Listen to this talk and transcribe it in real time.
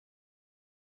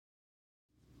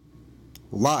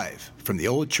Live from the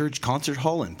Old Church Concert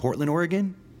Hall in Portland,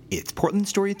 Oregon, it's Portland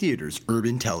Story Theater's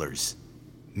Urban Tellers.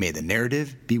 May the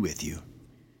narrative be with you.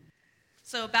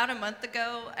 So about a month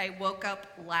ago, I woke up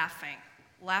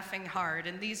laughing hard.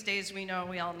 And these days we know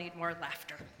we all need more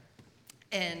laughter.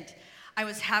 And I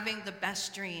was having the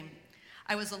best dream.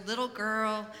 I was a little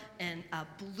girl in a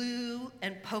blue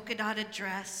and polka dotted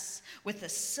dress with a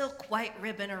silk white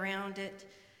ribbon around it.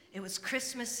 It was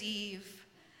Christmas Eve.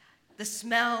 The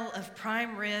smell of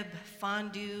prime rib,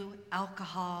 fondue,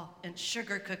 alcohol, and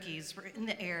sugar cookies were in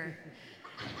the air.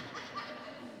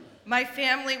 My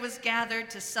family was gathered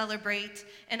to celebrate,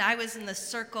 and I was in the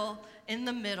circle in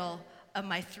the middle of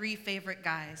my three favorite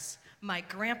guys, my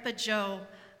Grandpa Joe,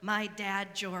 my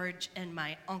Dad George, and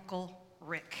my Uncle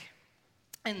Rick.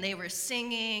 And they were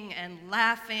singing and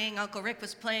laughing. Uncle Rick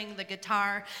was playing the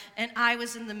guitar, and I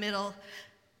was in the middle,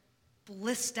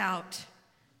 blissed out,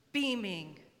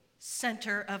 beaming,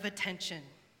 center of attention.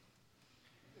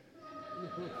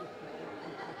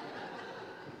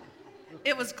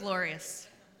 It was glorious.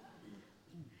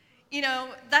 You know,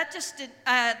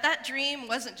 that dream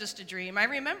wasn't just a dream. I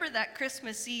remember that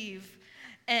Christmas Eve,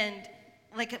 and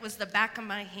like it was the back of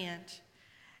my hand.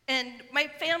 And my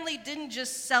family didn't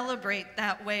just celebrate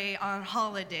that way on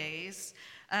holidays.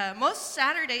 Most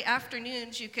Saturday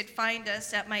afternoons, you could find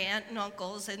us at my aunt and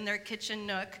uncle's in their kitchen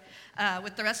nook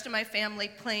with the rest of my family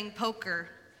playing poker.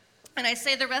 And I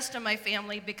say the rest of my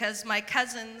family because my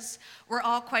cousins were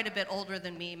all quite a bit older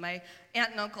than me. My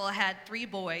aunt and uncle had 3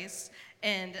 boys,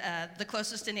 and the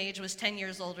closest in age was 10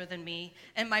 years older than me.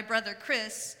 And my brother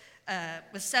Chris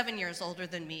was 7 years older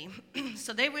than me.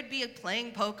 So they would be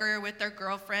playing poker with their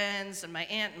girlfriends, and my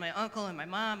aunt and my uncle and my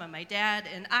mom and my dad,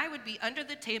 and I would be under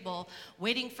the table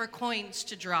waiting for coins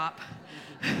to drop.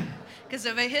 Because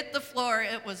if I hit the floor,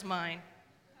 it was mine.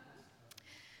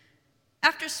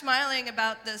 After smiling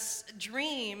about this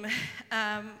dream, it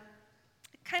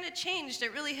kind of changed.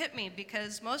 It really hit me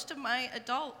because most of my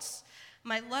adults,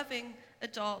 my loving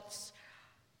adults,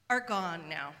 are gone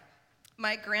now.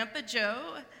 My Grandpa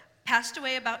Joe passed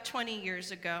away about 20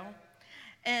 years ago,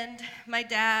 and my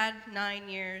dad 9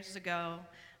 years ago,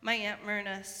 my Aunt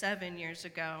Myrna 7 years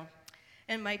ago,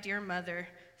 and my dear mother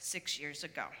 6 years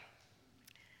ago.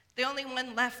 The only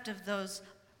one left of those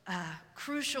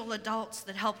crucial adults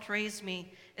that helped raise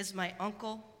me is my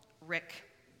Uncle Rick.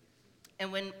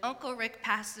 And when Uncle Rick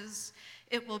passes,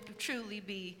 it will truly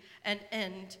be an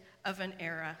end of an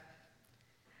era.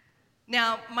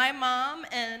 Now, my mom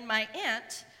and my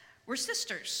aunt were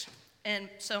sisters, and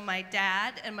so my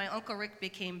dad and my Uncle Rick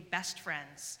became best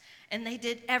friends, and they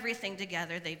did everything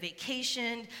together. They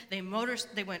vacationed, they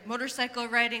went motorcycle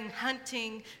riding,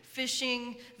 hunting,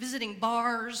 fishing, visiting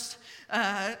bars,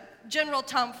 general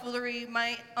tomfoolery.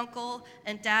 My uncle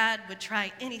and dad would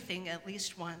try anything at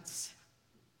least once.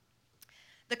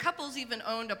 The couples even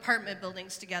owned apartment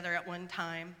buildings together at one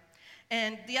time.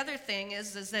 And the other thing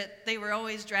is that they were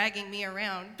always dragging me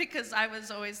around because I was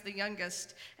always the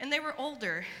youngest, and they were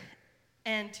older.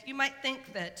 And you might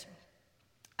think that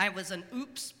I was an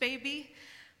oops baby,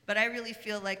 but I really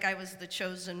feel like I was the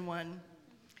chosen one.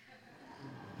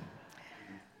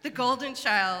 The golden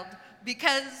child,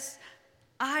 because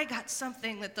I got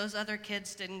something that those other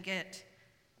kids didn't get,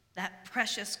 that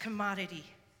precious commodity,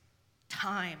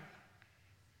 time.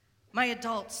 My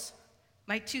adults,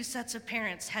 my 2 sets of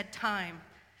parents had time.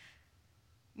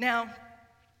 Now,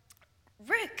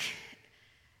 Rick,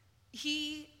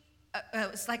 he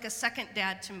was like a second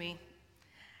dad to me.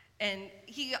 And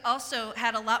he also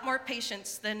had a lot more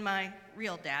patience than my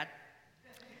real dad.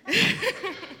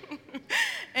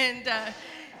 And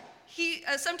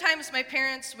sometimes my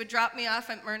parents would drop me off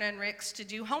at Myrna and Rick's to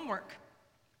do homework,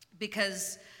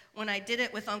 because when I did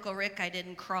it with Uncle Rick, I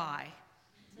didn't cry.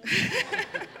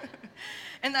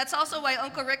 And that's also why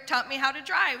Uncle Rick taught me how to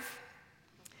drive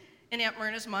in Aunt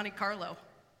Myrna's Monte Carlo.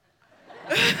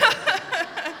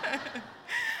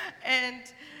 And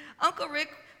Uncle Rick,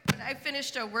 when I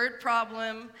finished a word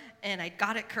problem and I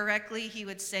got it correctly, he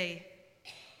would say,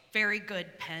 "Very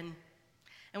good, Pen."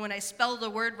 And when I spelled the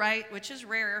word right, which is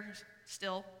rare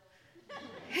still,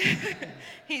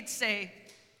 he'd say,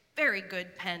 "Very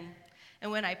good, Pen." And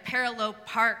when I parallel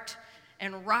parked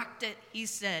and rocked it, he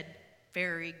said,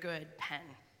 "Very good,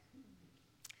 Pen."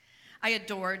 I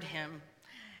adored him.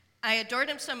 I adored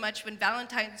him so much when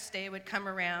Valentine's Day would come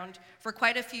around. For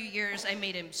quite a few years, I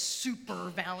made him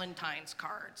super Valentine's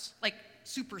cards, like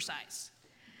super size.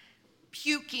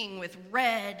 Puking with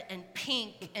red and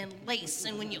pink and lace,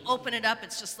 and when you open it up,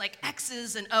 it's just like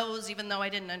X's and O's, even though I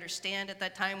didn't understand at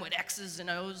that time what X's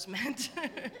and O's meant,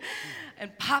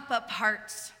 and pop-up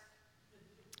hearts.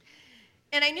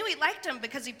 And I knew he liked them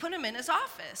because he put them in his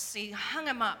office. He hung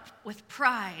them up with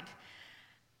pride.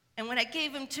 And when I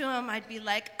gave them to him, I'd be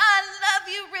like, I love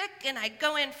you, Rick. And I'd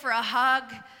go in for a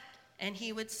hug. And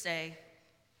he would say,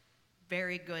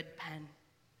 very good pen.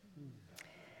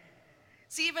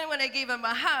 See, even when I gave him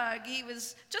a hug, he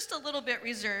was just a little bit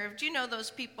reserved. You know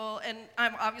those people, and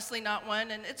I'm obviously not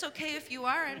one, and it's okay if you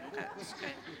are. It's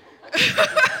okay.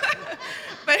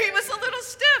 But he was a little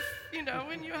stiff,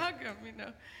 when you hug him,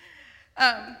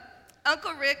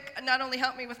 Uncle Rick not only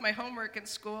helped me with my homework in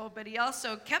school, but he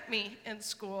also kept me in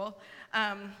school.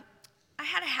 I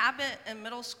had a habit in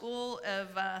middle school of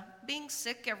being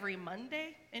sick every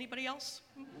Monday. Anybody else?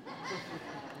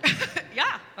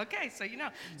 Yeah, okay, so you know.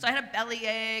 So I had a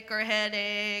bellyache or a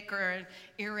headache or an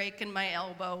earache in my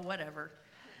elbow, whatever.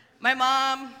 My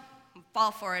mom would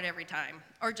fall for it every time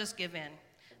or just give in.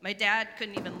 My dad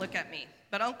couldn't even look at me.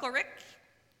 But Uncle Rick,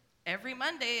 every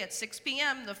Monday at 6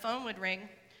 p.m., the phone would ring.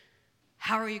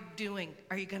 How are you doing?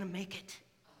 Are you going to make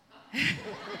it?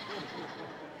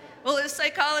 Well, his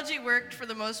psychology worked for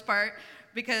the most part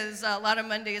because a lot of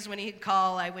Mondays when he'd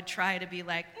call, I would try to be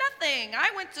like, nothing, I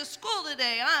went to school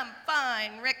today, I'm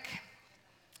fine, Rick.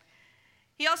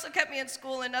 He also kept me in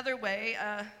school another way.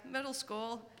 Middle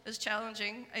school is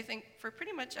challenging, I think, for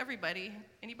pretty much everybody.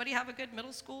 Anybody have a good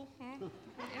middle school?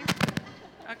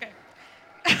 Okay.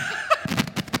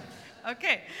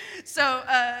 Okay, so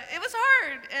it was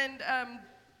hard, and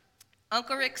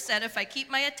Uncle Rick said if I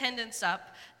keep my attendance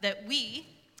up, that we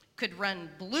could run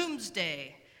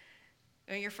Bloomsday.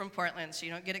 You're from Portland, so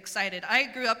you don't get excited. I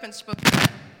grew up in Spokane,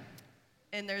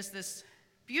 and there's this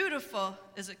beautiful,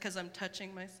 is it because I'm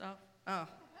touching myself? Oh.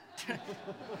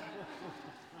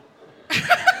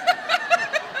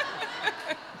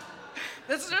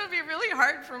 This is going to be really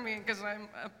hard for me because I'm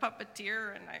a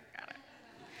puppeteer and I gotta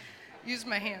use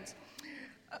my hands.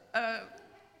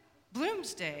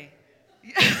 Bloomsday.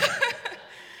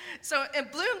 So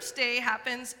Bloomsday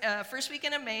happens first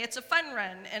weekend of May. It's a fun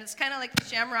run, and it's kind of like the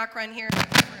Shamrock Run here,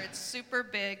 where it's super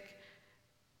big.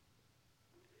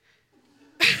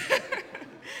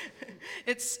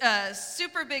 It's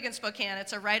super big in Spokane.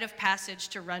 It's a rite of passage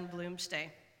to run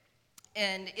Bloomsday.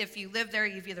 And if you live there,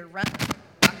 you've either run or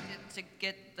walked it to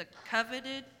get the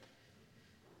coveted.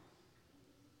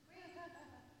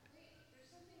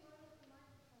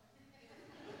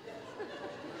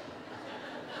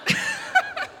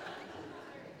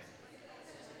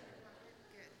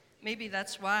 Maybe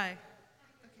that's why.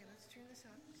 Okay, let's turn this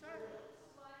on. Sorry.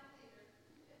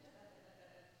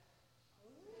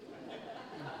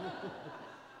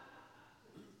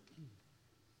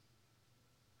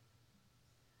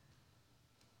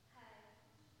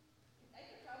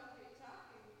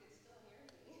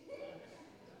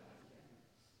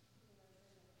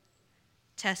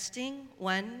 Testing,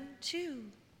 1, 2.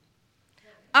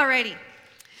 Alrighty.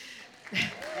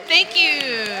 Thank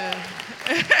you.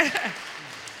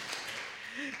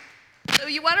 So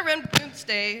you want to run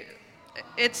Bloomsday?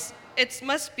 It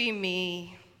must be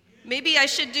me. Maybe I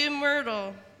should do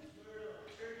Myrtle.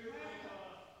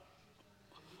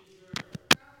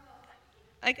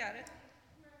 I got it.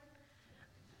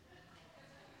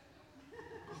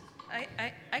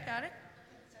 I got it.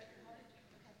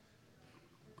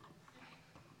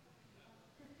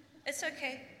 It's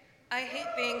okay. I hate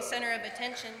being center of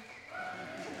attention.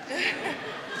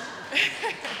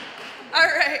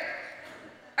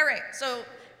 All right, so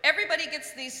everybody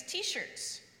gets these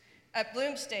t-shirts at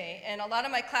Bloomsday, and a lot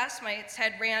of my classmates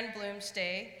had ran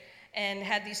Bloomsday and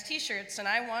had these t-shirts, and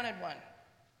I wanted one.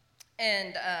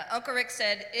 And Uncle Rick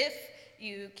said, if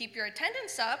you keep your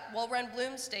attendance up, we'll run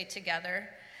Bloomsday together.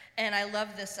 And I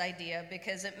love this idea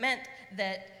because it meant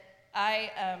that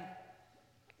I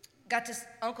got to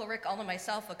Uncle Rick all to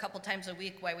myself a couple times a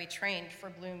week while we trained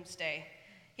for Bloomsday.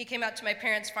 He came out to my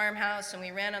parents' farmhouse and we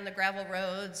ran on the gravel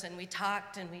roads and we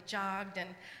talked and we jogged, and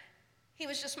he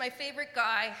was just my favorite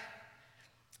guy.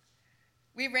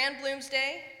 We ran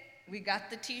Bloomsday, we got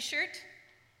the t-shirt,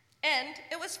 and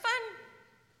it was fun.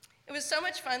 It was so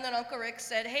much fun that Uncle Rick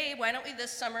said, hey, why don't we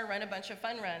this summer run a bunch of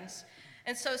fun runs?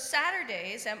 And so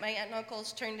Saturdays at my aunt and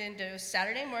uncle's turned into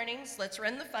Saturday mornings, let's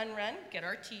run the fun run, get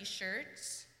our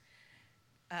t-shirts,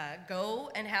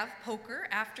 go and have poker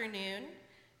afternoon,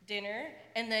 dinner,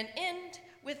 and then end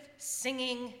with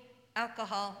singing,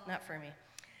 alcohol, not for me,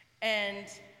 and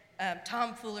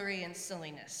tomfoolery and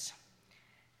silliness.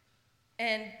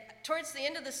 And towards the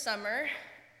end of the summer,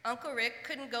 Uncle Rick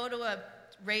couldn't go to a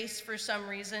race for some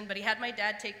reason, but he had my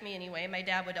dad take me anyway. My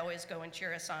dad would always go and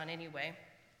cheer us on anyway.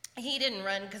 He didn't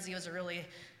run because he was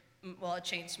a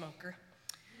chain smoker.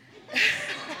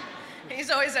 He's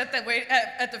always at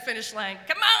the finish line.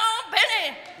 Come on,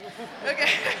 Penny! Okay.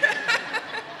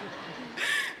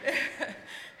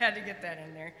 Had to get that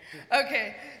in there.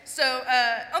 Okay, so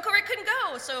Uncle Rick couldn't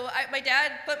go, so my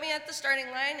dad put me at the starting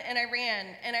line, and I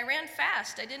ran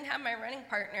fast. I didn't have my running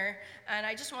partner, and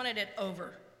I just wanted it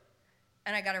over,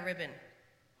 and I got a ribbon.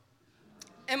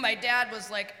 And my dad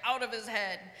was like out of his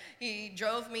head. He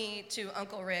drove me to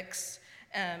Uncle Rick's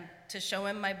to show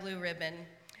him my blue ribbon,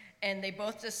 and they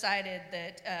both decided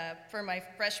that for my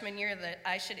freshman year that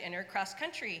I should enter cross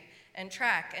country and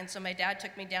track. And so my dad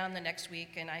took me down the next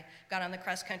week, and I got on the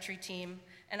cross country team.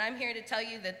 And I'm here to tell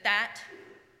you that that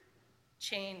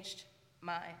changed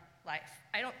my life.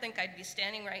 I don't think I'd be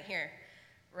standing right here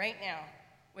right now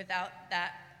without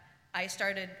that. I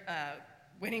started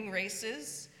winning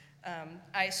races.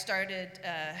 I started,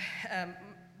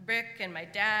 Rick and my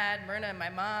dad, Myrna and my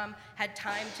mom had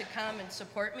time to come and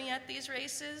support me at these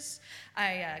races.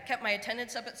 I kept my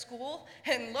attendance up at school,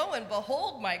 and lo and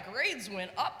behold, my grades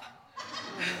went up.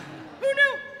 Who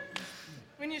knew?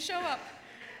 When you show up.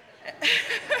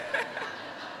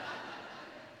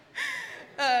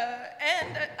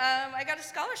 I got a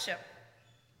scholarship.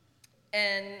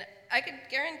 And I could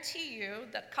guarantee you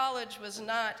that college was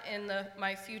not in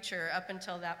my future up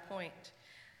until that point.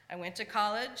 I went to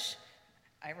college,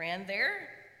 I ran there,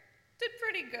 did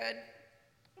pretty good,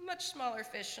 a much smaller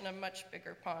fish in a much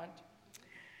bigger pond.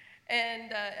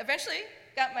 And eventually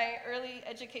got my early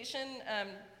education,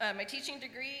 my teaching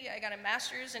degree. I got a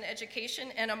master's in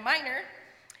education and a minor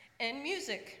in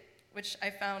music, which I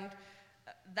found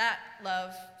that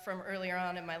love from earlier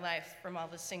on in my life, from all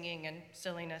the singing and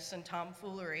silliness and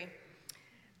tomfoolery.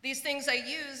 These things I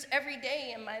use every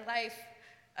day in my life.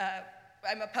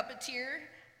 I'm a puppeteer,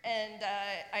 and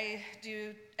I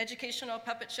do educational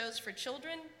puppet shows for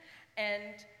children,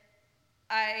 and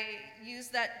I use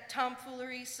that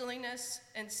tomfoolery, silliness,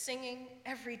 and singing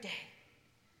every day.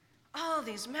 All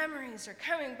these memories are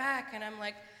coming back, and I'm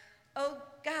like, oh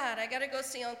God, I gotta go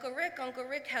see Uncle Rick. Uncle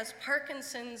Rick has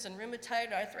Parkinson's and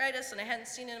rheumatoid arthritis, and I hadn't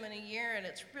seen him in a year, and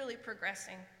it's really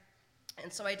progressing.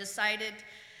 And so I decided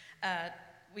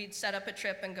we'd set up a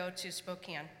trip and go to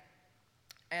Spokane.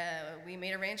 We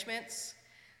made arrangements,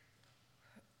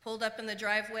 pulled up in the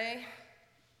driveway,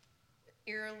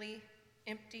 eerily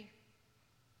empty.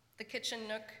 The kitchen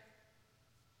nook,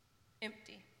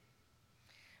 empty.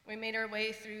 We made our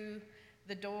way through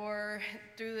the door,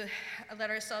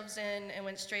 let ourselves in, and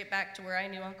went straight back to where I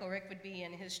knew Uncle Rick would be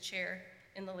in his chair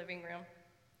in the living room.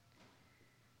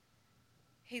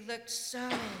 He looked so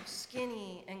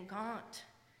skinny and gaunt.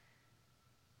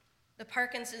 The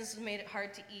Parkinson's made it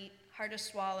hard to eat, hard to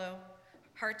swallow,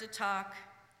 hard to talk,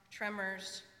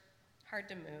 tremors, hard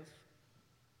to move.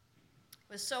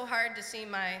 It was so hard to see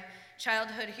my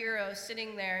childhood hero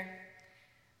sitting there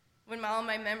when all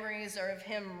my memories are of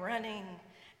him running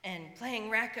and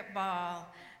playing racquetball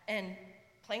and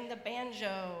playing the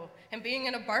banjo and being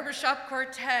in a barbershop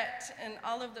quartet, and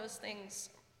all of those things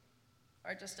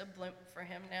are just a blimp for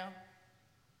him now.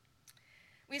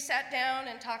 We sat down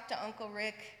and talked to Uncle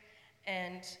Rick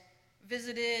and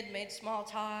visited, made small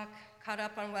talk, caught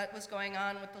up on what was going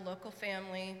on with the local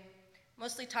family,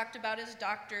 mostly talked about his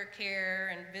doctor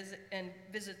care and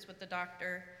visits with the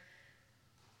doctor.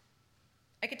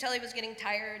 I could tell he was getting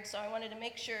tired, so I wanted to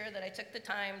make sure that I took the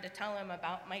time to tell him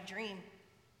about my dream.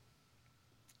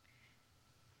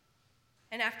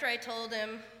 And after I told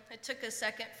him, it took a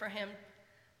second for him,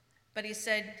 but he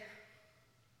said,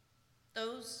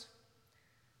 "Those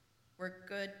were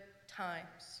good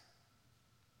times,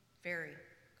 very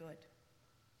good."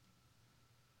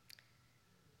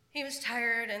 He was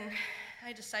tired, and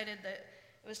I decided that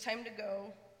it was time to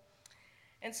go.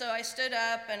 And so I stood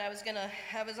up, and I was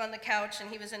on the couch, and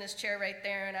he was in his chair right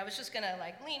there, and I was just gonna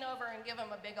lean over and give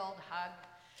him a big old hug.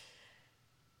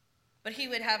 But he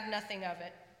would have nothing of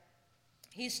it.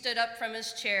 He stood up from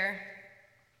his chair,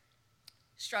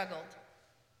 struggled.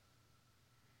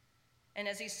 And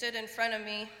as he stood in front of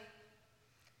me,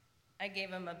 I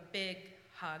gave him a big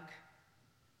hug.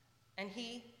 And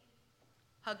he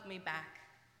hugged me back.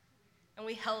 And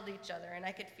we held each other, and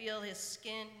I could feel his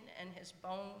skin and his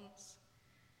bones.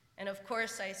 And of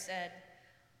course I said,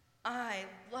 "I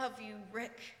love you,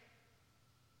 Rick."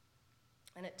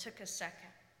 And it took a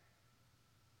second.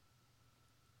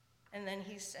 And then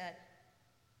he said,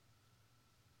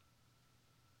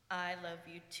 "I love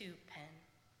you too, Penn."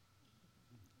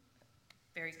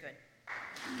 Very good.